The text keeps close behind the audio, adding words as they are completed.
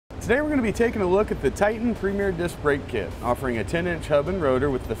Today we're going to be taking a look at the Titan Premier Disc Brake Kit, offering a 10-inch hub and rotor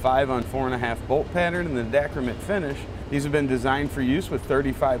with the 5 on 4.5 bolt pattern and the dacrement finish. These have been designed for use with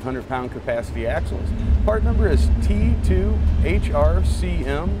 3,500 pound capacity axles. Part number is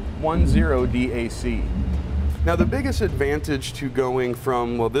T2HRCM10DAC. Now the biggest advantage to going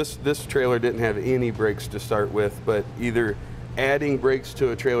from, well, this trailer didn't have any brakes to start with, but either adding brakes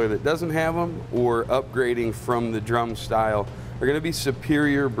to a trailer that doesn't have them or upgrading from the drum style are going to be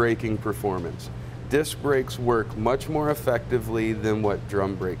superior braking performance. Disc brakes work much more effectively than what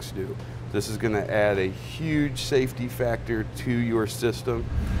drum brakes do. This is going to add a huge safety factor to your system,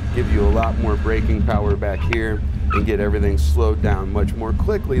 give you a lot more braking power back here, and get everything slowed down much more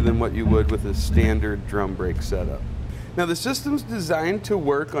quickly than what you would with a standard drum brake setup. Now the system's designed to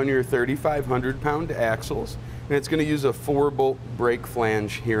work on your 3,500 pound axles, and it's going to use a 4-bolt brake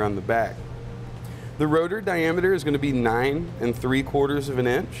flange here on the back. The rotor diameter is going to be 9 3/4 of an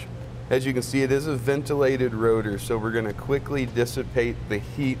inch. As you can see, it is a ventilated rotor, so we're going to quickly dissipate the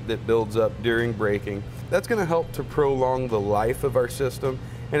heat that builds up during braking. That's going to help to prolong the life of our system,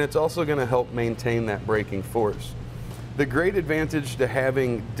 and it's also going to help maintain that braking force. The great advantage to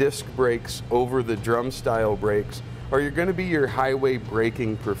having disc brakes over the drum style brakes are going to be your highway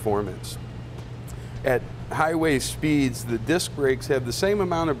braking performance. At highway speeds, the disc brakes have the same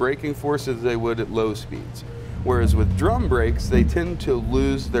amount of braking force as they would at low speeds. Whereas with drum brakes, they tend to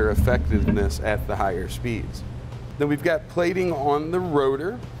lose their effectiveness at the higher speeds. Then we've got plating on the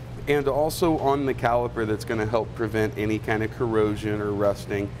rotor and also on the caliper that's going to help prevent any kind of corrosion or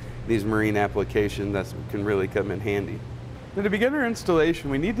rusting. These marine applications that can really come in handy. Now to begin our installation,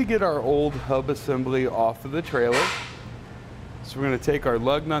 we need to get our old hub assembly off of the trailer. So we're going to take our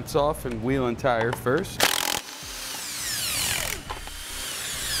lug nuts off and wheel and tire first.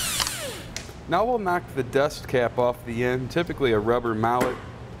 Now we'll knock the dust cap off the end. Typically a rubber mallet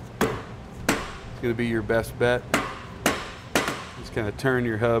is going to be your best bet. Just kind of turn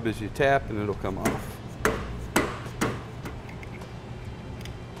your hub as you tap and it'll come off.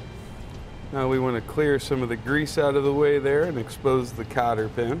 Now we want to clear some of the grease out of the way there and expose the cotter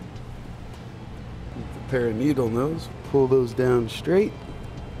pin. With a pair of needle nose, pull those down straight.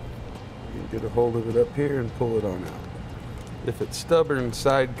 And get a hold of it up here and pull it on out. If it's stubborn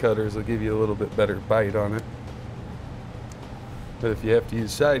side cutters, it'll give you a little bit better bite on it. But if you have to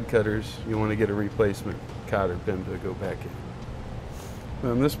use side cutters, you want to get a replacement cotter pin to go back in.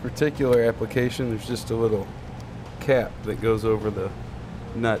 Now in this particular application, there's just a little cap that goes over the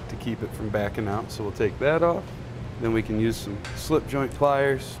nut to keep it from backing out. So we'll take that off. Then we can use some slip joint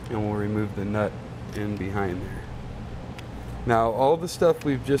pliers and we'll remove the nut in behind there. Now all the stuff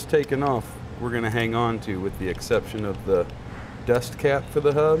we've just taken off, we're going to hang on to, with the exception of the dust cap for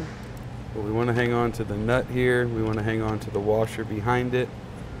the hub. But we want to hang on to the nut here, we want to hang on to the washer behind it,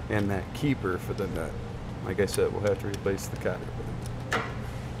 and that keeper for the nut. Like I said, we'll have to replace the cotter pin.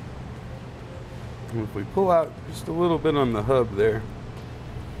 And if we pull out just a little bit on the hub there,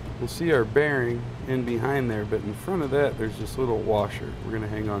 we'll see our bearing in behind there, but in front of that there's this little washer. We're going to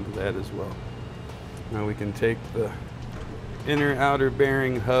hang on to that as well. Now we can take the inner outer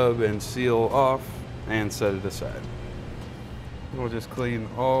bearing hub and seal off and set it aside. We'll just clean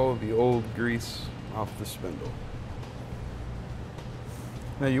all the old grease off the spindle.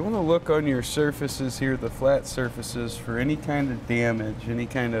 Now you want to look on your surfaces here, the flat surfaces, for any kind of damage, any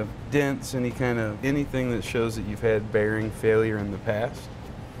kind of dents, anything that shows that you've had bearing failure in the past.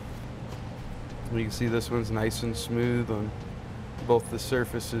 You can see this one's nice and smooth on both the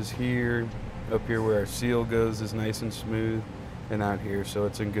surfaces here. Up here where our seal goes is nice and smooth, and out here, so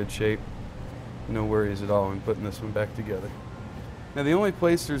it's in good shape. No worries at all in putting this one back together. Now the only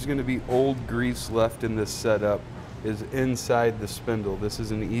place there's going to be old grease left in this setup is inside the spindle. This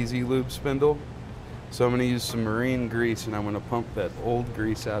is an easy lube spindle, so I'm going to use some marine grease and I'm going to pump that old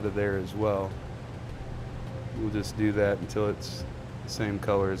grease out of there as well. We'll just do that until it's the same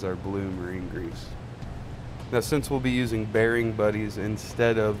color as our blue marine grease. Now since we'll be using bearing buddies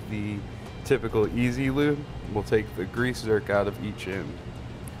instead of the typical easy lube, we'll take the grease zerk out of each end.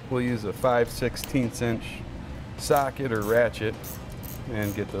 We'll use a 5/16 inch socket or ratchet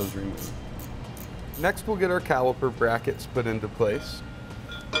and get those removed. Next we'll get our caliper brackets put into place.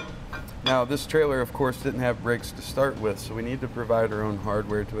 Now this trailer of course didn't have brakes to start with, so we need to provide our own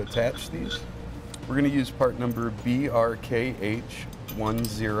hardware to attach these. We're going to use part number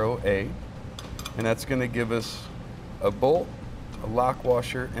BRKH10A, and that's going to give us a bolt, a lock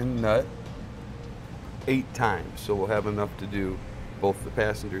washer, and nut 8 times, so we'll have enough to do both the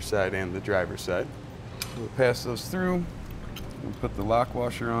passenger side and the driver's side. We'll pass those through, we'll put the lock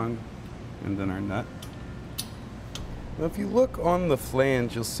washer on, and then our nut. Now if you look on the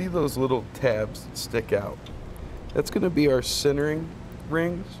flange, you'll see those little tabs that stick out. That's going to be our centering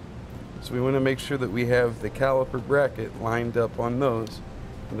rings. So we want to make sure that we have the caliper bracket lined up on those,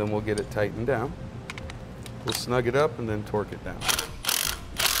 and then we'll get it tightened down. We'll snug it up and then torque it down.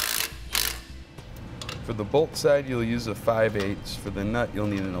 For the bolt side, you'll use a 5/8. For the nut, you'll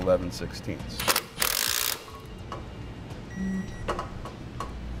need an 11/16.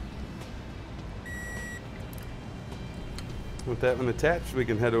 With that one attached, we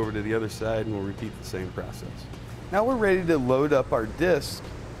can head over to the other side and we'll repeat the same process. Now we're ready to load up our disc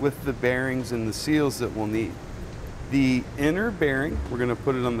with the bearings and the seals that we'll need. The inner bearing, we're going to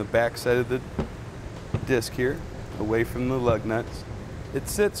put it on the back side of the disc here, away from the lug nuts. It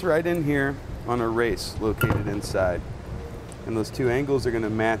sits right in here on a race located inside. And those two angles are going to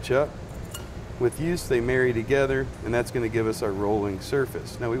match up. With use, they marry together, and that's going to give us our rolling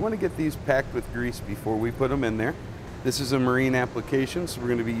surface. Now we want to get these packed with grease before we put them in there. This is a marine application, so we're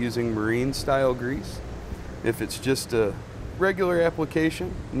going to be using marine style grease. If it's just a regular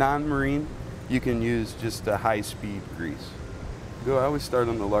application, non-marine, you can use just a high-speed grease. I always start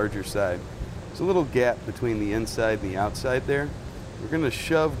on the larger side. There's a little gap between the inside and the outside there. We're going to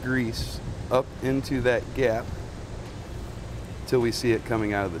shove grease up into that gap until we see it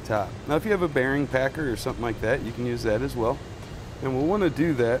coming out of the top. Now if you have a bearing packer or something like that, you can use that as well. And we'll want to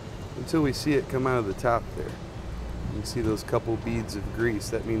do that until we see it come out of the top there. You can see those couple beads of grease.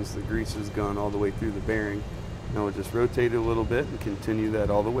 That means the grease has gone all the way through the bearing. Now we'll just rotate it a little bit and continue that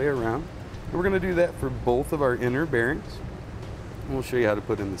all the way around. And we're going to do that for both of our inner bearings. And we'll show you how to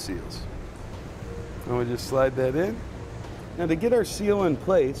put in the seals. And we'll just slide that in. Now to get our seal in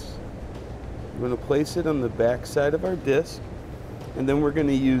place, we're going to place it on the back side of our disc. And then we're going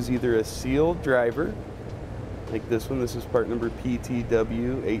to use either a seal driver, like this one. This is part number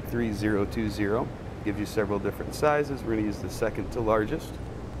PTW83020. Gives you several different sizes. We're going to use the second to largest.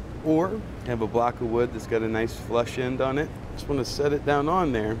 Or have a block of wood that's got a nice flush end on it. Just want to set it down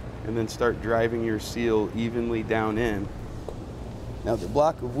on there and then start driving your seal evenly down in. Now the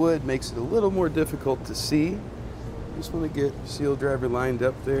block of wood makes it a little more difficult to see. Just want to get seal driver lined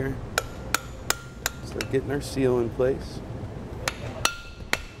up there. Start getting our seal in place.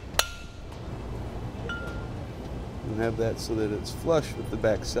 And have that so that it's flush with the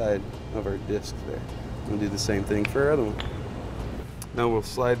back side of our disc there. We'll do the same thing for our other one. Now we'll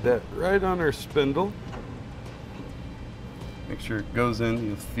slide that right on our spindle. Make sure it goes in.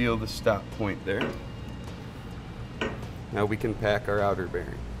 You'll feel the stop point there. Now we can pack our outer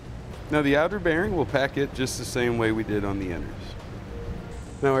bearing. Now the outer bearing, we'll pack it just the same way we did on the inners.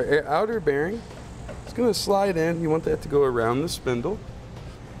 Now our outer bearing is going to slide in. You want that to go around the spindle.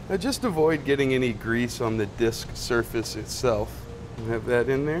 Now just avoid getting any grease on the disc surface itself. We'll have that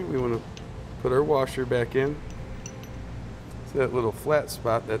in there. We want to put our washer back in. So that little flat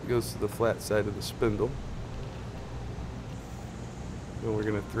spot, that goes to the flat side of the spindle. And we're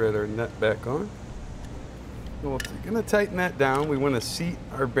going to thread our nut back on. And we're going to tighten that down. We want to seat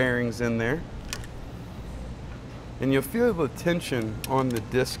our bearings in there. And you'll feel the tension on the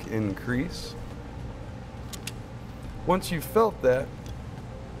disc increase. Once you've felt that,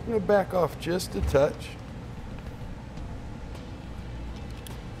 I'm going to back off just a touch.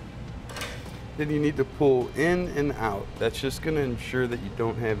 Then you need to pull in and out. That's just going to ensure that you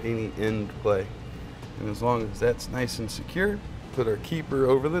don't have any end play. And as long as that's nice and secure, put our keeper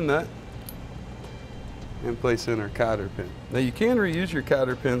over the nut and place in our cotter pin. Now you can reuse your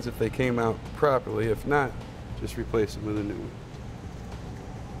cotter pins if they came out properly. If not, just replace them with a new one.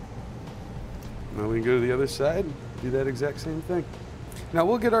 Now we can go to the other side and do that exact same thing. Now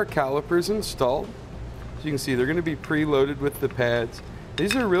we'll get our calipers installed. As you can see, they're going to be preloaded with the pads.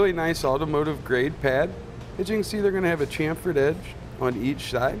 These are really nice automotive grade pad. As you can see, they're going to have a chamfered edge on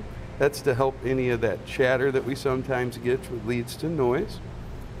each side. That's to help any of that chatter that we sometimes get, which leads to noise.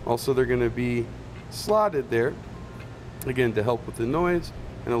 Also, they're going to be slotted there, again, to help with the noise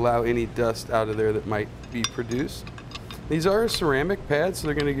and allow any dust out of there that might be produced. These are a ceramic pad, so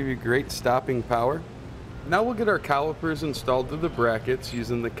they're going to give you great stopping power. Now we'll get our calipers installed to the brackets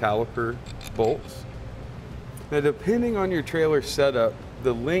using the caliper bolts. Now depending on your trailer setup,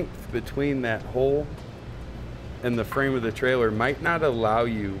 the length between that hole and the frame of the trailer might not allow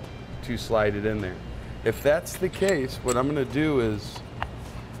you to slide it in there. If that's the case, what I'm going to do is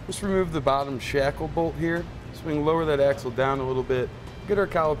just remove the bottom shackle bolt here, so we can lower that axle down a little bit, get our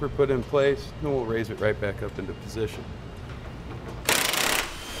caliper put in place, and then we'll raise it right back up into position.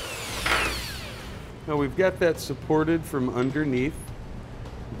 Now we've got that supported from underneath,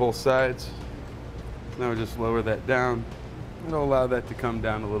 both sides. Now we'll just lower that down and allow that to come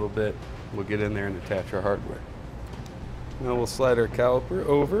down a little bit. We'll get in there and attach our hardware. Now we'll slide our caliper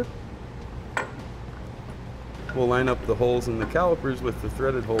over. We'll line up the holes in the calipers with the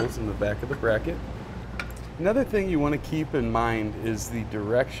threaded holes in the back of the bracket. Another thing you want to keep in mind is the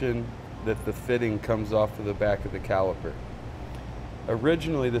direction that the fitting comes off of the back of the caliper.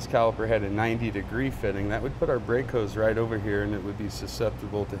 Originally this caliper had a 90-degree fitting. That would put our brake hose right over here and it would be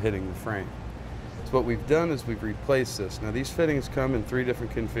susceptible to hitting the frame. So what we've done is we've replaced this. Now these fittings come in 3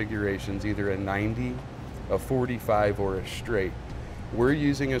 different configurations, either a 90, a 45, or a straight. We're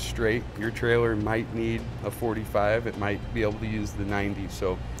using a straight. Your trailer might need a 45. It might be able to use the 90.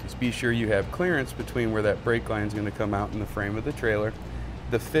 So just be sure you have clearance between where that brake line is going to come out in the frame of the trailer.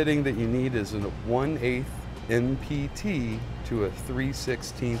 The fitting that you need is a 1/8 NPT to a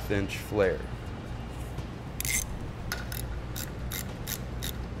 3/16 inch flare.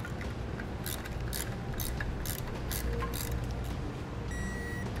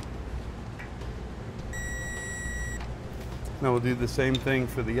 Now we'll do the same thing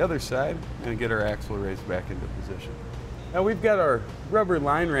for the other side and get our axle raised back into position. Now we've got our rubber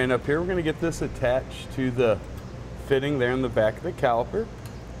line ran up here. We're going to get this attached to the fitting there in the back of the caliper.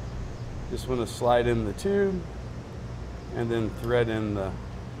 Just want to slide in the tube and then thread in the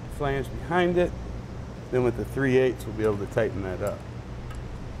flange behind it. Then with the 3/8 we'll be able to tighten that up.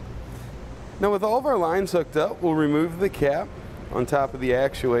 Now with all of our lines hooked up, we'll remove the cap on top of the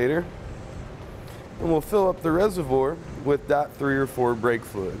actuator and we'll fill up the reservoir with .3 or 4 brake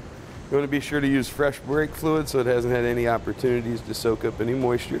fluid. You want to be sure to use fresh brake fluid so it hasn't had any opportunities to soak up any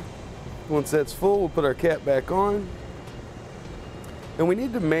moisture. Once that's full, we'll put our cap back on. And we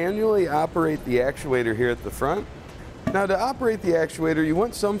need to manually operate the actuator here at the front. Now to operate the actuator, you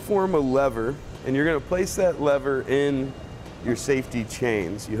want some form of lever, and you're going to place that lever in your safety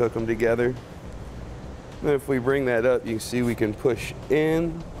chains. You hook them together. And if we bring that up, you can see we can push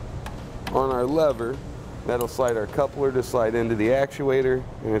in on our lever. That'll slide our coupler to slide into the actuator,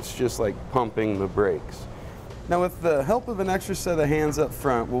 and it's just like pumping the brakes. Now with the help of an extra set of hands up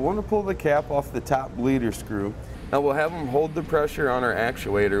front, we'll want to pull the cap off the top bleeder screw. Now we'll have them hold the pressure on our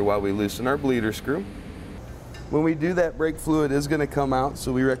actuator while we loosen our bleeder screw. When we do that, brake fluid is going to come out,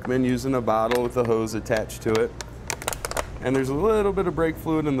 so we recommend using a bottle with a hose attached to it. And there's a little bit of brake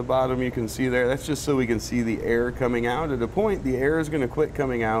fluid in the bottom you can see there. That's just so we can see the air coming out. At a point, the air is going to quit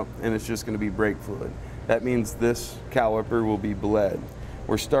coming out and it's just going to be brake fluid. That means this caliper will be bled.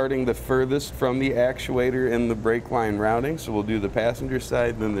 We're starting the furthest from the actuator in the brake line routing, so we'll do the passenger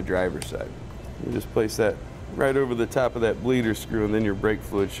side, then the driver's side. You just place that right over the top of that bleeder screw, and then your brake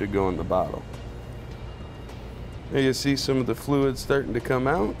fluid should go in the bottle. There you see some of the fluid starting to come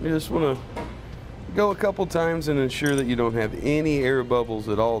out. You just want to go a couple times and ensure that you don't have any air bubbles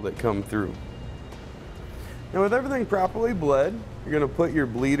at all that come through. Now with everything properly bled, you're going to put your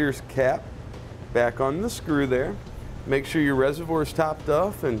bleeder's cap back on the screw there. Make sure your reservoir is topped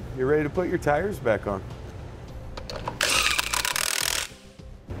off and you're ready to put your tires back on.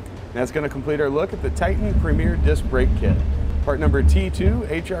 That's going to complete our look at the Titan Premier Disc Brake Kit. Part number T2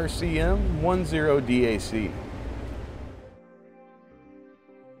 HRCM 10DAC.